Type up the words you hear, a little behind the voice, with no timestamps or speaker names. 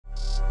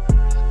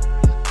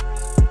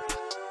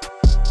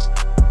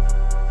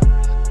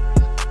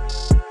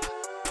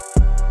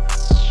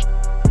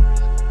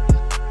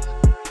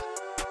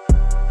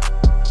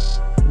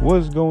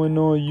What's going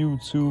on,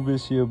 YouTube?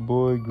 It's your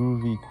boy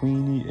Groovy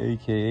Queenie,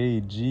 aka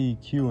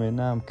GQ,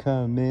 and I'm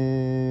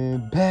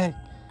coming back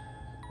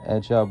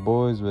at y'all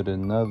boys with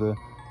another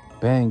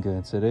banger.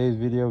 In today's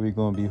video, we're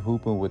gonna be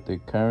hooping with the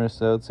current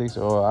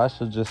Celtics, or I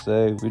should just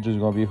say, we're just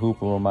gonna be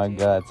hooping with my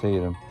guy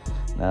Tatum.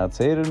 Now,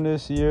 Tatum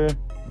this year,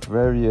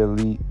 very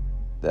elite.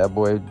 That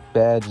boy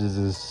badges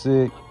is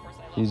sick.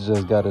 He's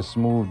just got a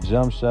smooth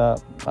jump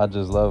shot. I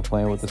just love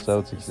playing with the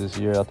Celtics this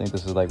year. I think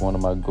this is like one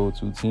of my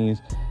go-to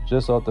teams,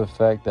 just off the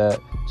fact that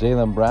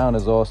Jaylen Brown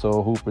is also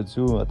a hooper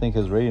too. I think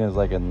his rating is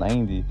like a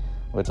 90,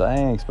 which I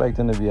ain't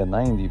expecting to be a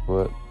 90,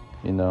 but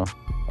you know,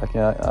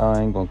 I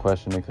ain't gonna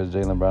question it because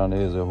Jaylen Brown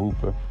is a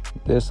hooper.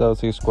 This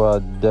Celtics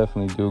squad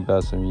definitely do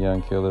got some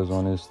young killers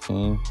on this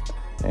team,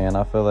 and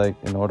I feel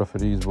like in order for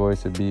these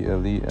boys to be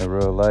elite in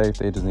real life,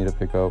 they just need to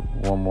pick up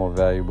one more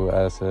valuable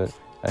asset.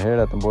 I hear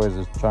that the boys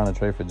is trying to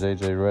trade for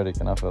JJ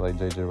Redick, and I feel like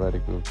JJ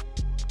Redick will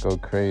go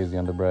crazy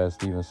under Brad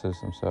Stevens'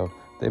 system. So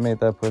they made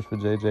that push for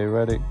JJ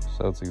Redick.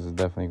 Celtics is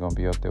definitely going to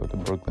be up there with the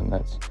Brooklyn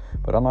Nets.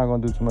 But I'm not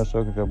going to do too much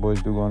talking. If y'all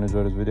boys do go and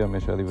enjoy this video,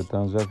 make sure y'all leave a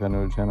thumbs up. If y'all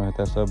new to the channel, hit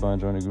that sub button,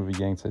 join the Groovy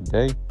Gang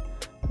today.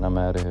 And I'm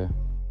out of here.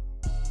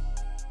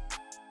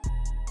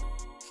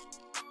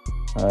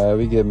 Alright,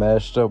 we get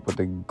matched up with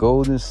the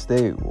Golden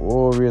State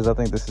Warriors. I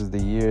think this is the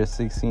year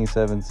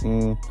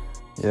 16-17.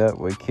 Yeah,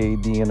 with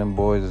KD and them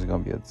boys, it's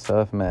going to be a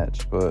tough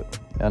match. But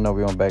I know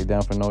we don't back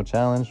down for no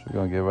challenge. We're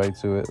going to get right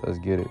to it. Let's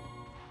get it.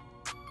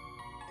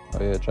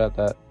 Oh, yeah, trap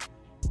that.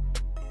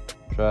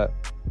 Trap.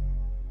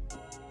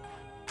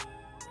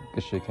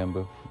 Good shit,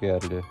 Kemba. Get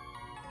out of there.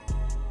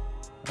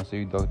 I see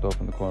you ducked off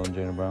in the corner with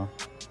Jaylen Brown.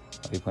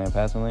 Are you playing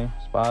passing lane?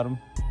 Spot him.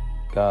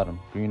 Got him.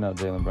 Green up,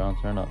 Jaylen Brown.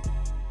 Turn up.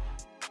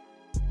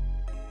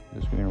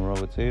 Just screen and roll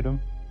with Tatum.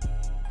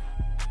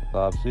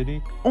 Lob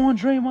City. On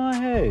Draymond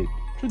head.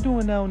 What you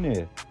doing down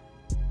there?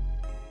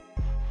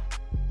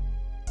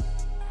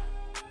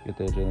 Get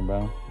there, Jaylen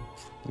Brown.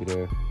 We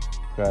there.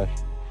 Crash.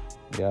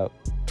 We out.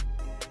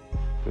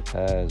 Good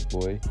pass,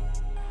 boy.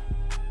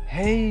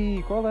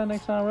 Hey, call that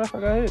next time, ref. I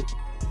got hit.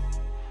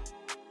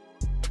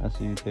 I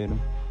see you,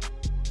 Tatum.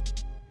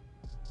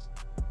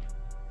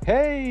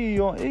 Hey,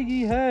 on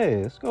Iggy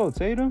head. Let's go,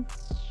 Tatum.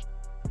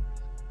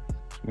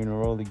 Screen and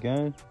roll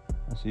again.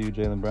 I see you,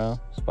 Jaylen Brown.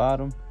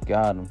 Spot him.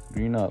 Got him.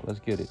 Green up. Let's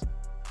get it.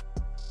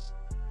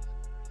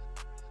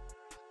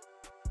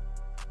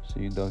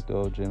 See you ducked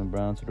off Jaylen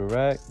Brown to the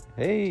rack.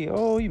 Hey,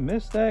 oh, you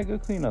missed that.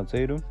 Good clean up,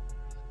 Tatum.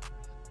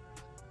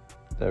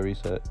 That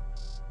reset.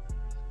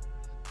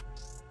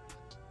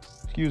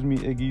 Excuse me,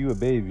 Iggy, you a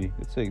baby.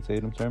 Good take,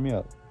 Tatum. Turn me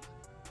up.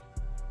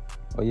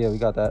 Oh, yeah, we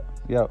got that.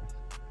 We out.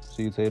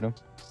 See you, Tatum.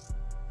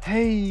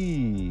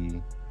 Hey.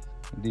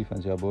 Good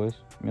defense, y'all boys.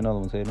 Give me another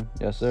one, Tatum.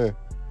 Yes, sir.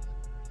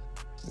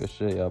 Good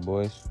shit, y'all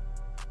boys.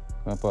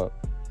 Clamp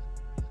up.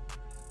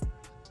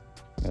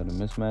 Got a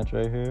mismatch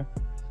right here.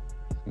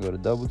 You go to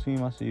double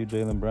team. I see you,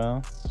 Jaylen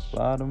Brown.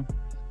 Slide him.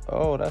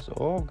 Oh, that's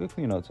all. Good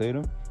clean up,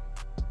 Tatum.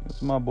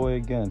 It's my boy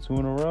again. 2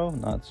 in a row?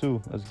 Not 2.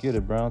 Let's get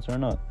it, Brown.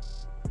 Turn up.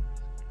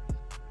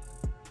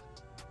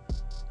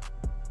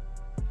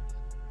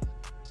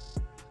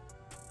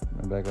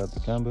 Run back out to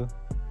Kemba.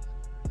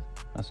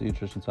 I see you,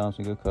 Tristan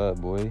Thompson. Good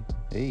cut, boy.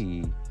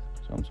 Hey.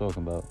 That's what I'm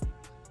talking about.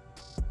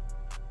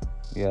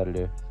 Get out of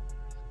there.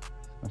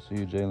 I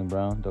see you, Jaylen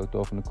Brown. Ducked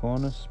off in the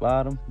corner.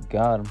 Spot him.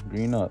 Got him.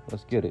 Green up.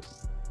 Let's get it.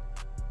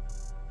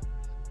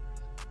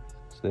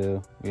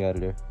 Still, we out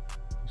of there.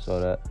 You saw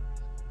that.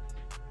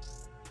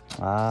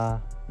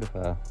 Ah, good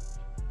foul.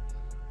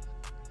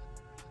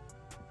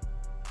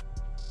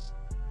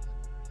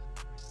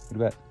 Get it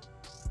back.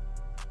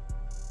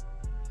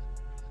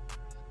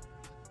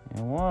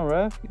 And one,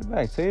 ref. Get it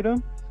back,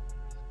 Tatum.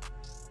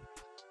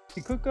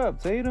 He cook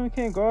up, Tatum. He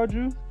can't guard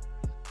you.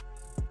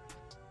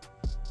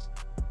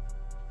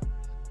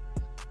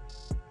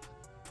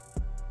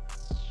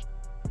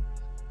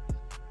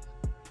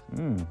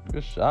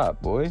 Good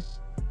shot, boy.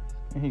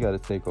 And he got to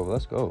take over.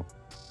 Let's go.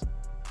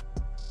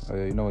 Oh,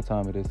 yeah, you know what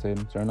time it is,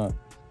 Tatum. Turn up.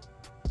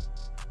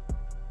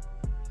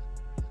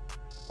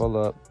 Pull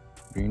up.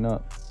 Green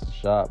up.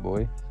 Shot,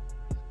 boy.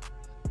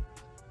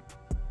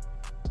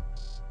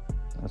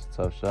 That's a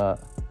tough shot.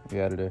 We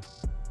out of there.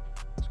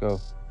 Let's go.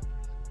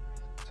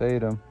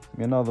 Tatum. Give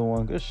me another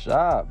one. Good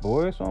shot,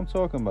 boy. That's what I'm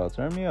talking about.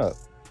 Turn me up.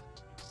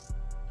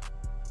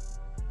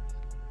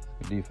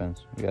 Good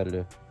defense. We out of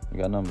there. We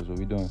got numbers. What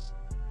we doing?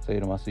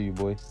 Tatum, I see you,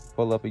 boy.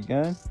 Pull up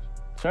again.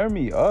 Turn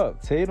me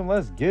up, Tatum.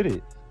 Let's get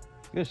it.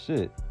 Good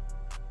shit.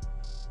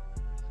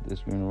 This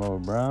screen and roll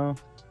with Brown.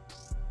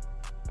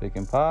 Pick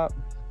and pop.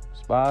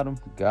 Spot him.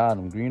 Got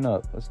him. Green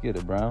up. Let's get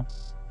it, Brown.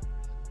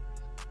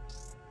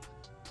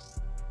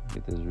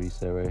 Get this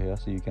reset right here. I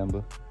see you,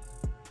 Kemba.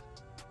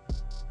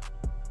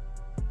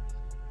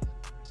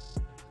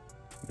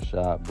 Good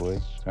shot, boy.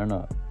 Turn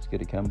up. Let's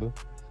get it, Kemba.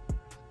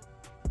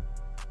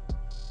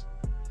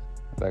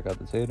 Back out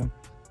to Tatum.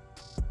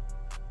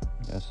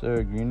 Yes,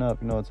 sir. Green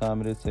up. You know what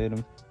time it is,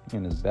 Tatum. He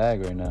in his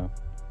bag right now.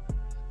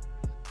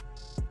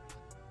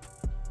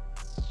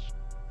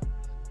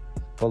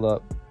 Pull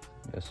up.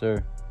 Yes,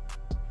 sir.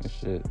 Good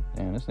shit.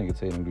 Damn, this nigga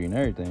Tatum green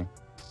everything.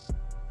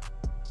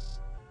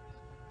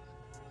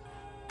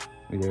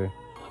 We there.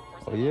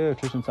 Oh, yeah,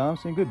 Tristan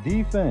Thompson. Good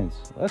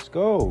defense. Let's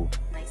go.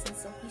 Nice and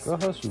silky. Go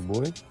hustle,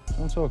 boy. That's what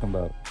I'm talking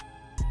about.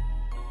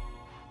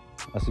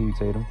 I see you,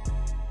 Tatum.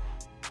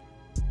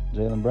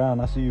 Jaylen Brown,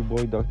 I see you,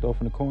 boy. Ducked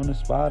off in the corner.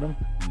 Spot him.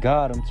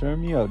 Got him.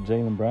 Turn me up,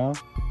 Jaylen Brown.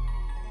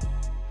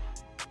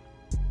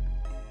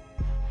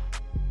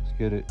 Let's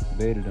get it.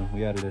 Baited him.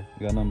 We out of there.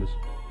 We got numbers.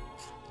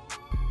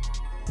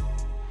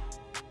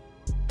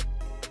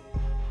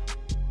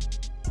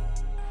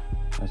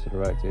 Nice to the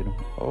right, Tatum.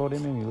 Oh, they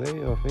made me lay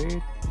or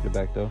fade. Get it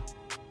back, though.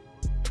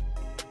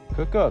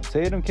 Cook up.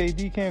 Tatum,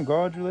 KD can't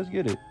guard you. Let's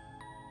get it.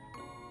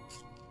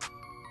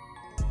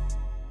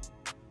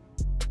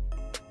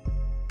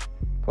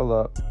 Pull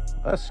up.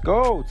 Let's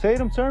go.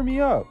 Tatum, turn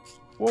me up.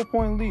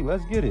 4-point lead.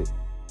 Let's get it.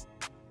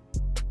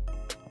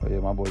 Oh, yeah,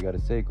 my boy got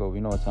his takeover.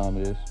 You know what time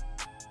it is.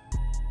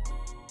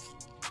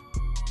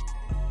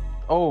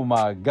 Oh,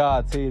 my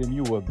God, Tatum.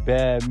 You a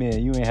bad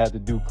man. You ain't have to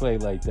do Clay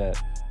like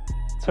that.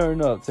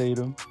 Turn up,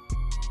 Tatum.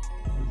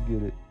 Let's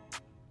get it.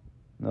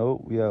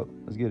 No, we out.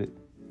 Let's get it.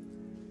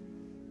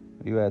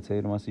 Where you at,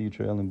 Tatum? I see you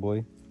trailing,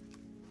 boy.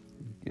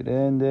 Get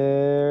in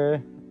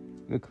there.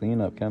 Good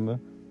cleanup, Kemba.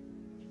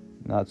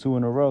 Not 2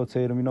 in a row,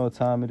 Tatum. You know what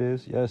time it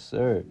is? Yes,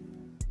 sir.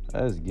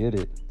 Let's get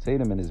it.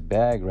 Tatum in his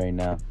bag right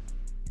now.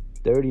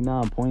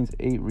 39 points,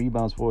 8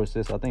 rebounds, 4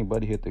 assists. I think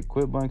Buddy hit the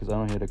quit button because I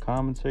don't hear the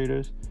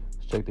commentators.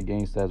 Let's check the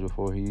game stats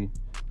before we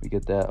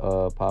get that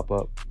pop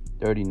up.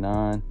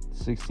 39,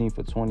 16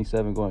 for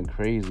 27, going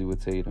crazy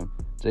with Tatum.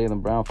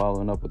 Jaylen Brown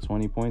following up with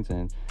 20 points,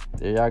 and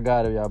there y'all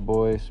got it, y'all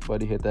boys.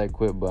 Buddy hit that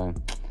quit button.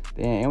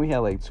 Damn, and we had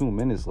like 2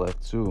 minutes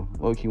left, too.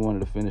 Low-key wanted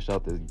to finish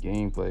out this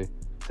gameplay.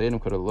 Tatum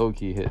could have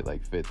low-key hit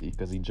like 50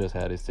 because he just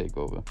had his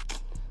takeover.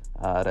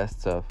 That's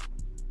tough.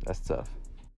 That's tough.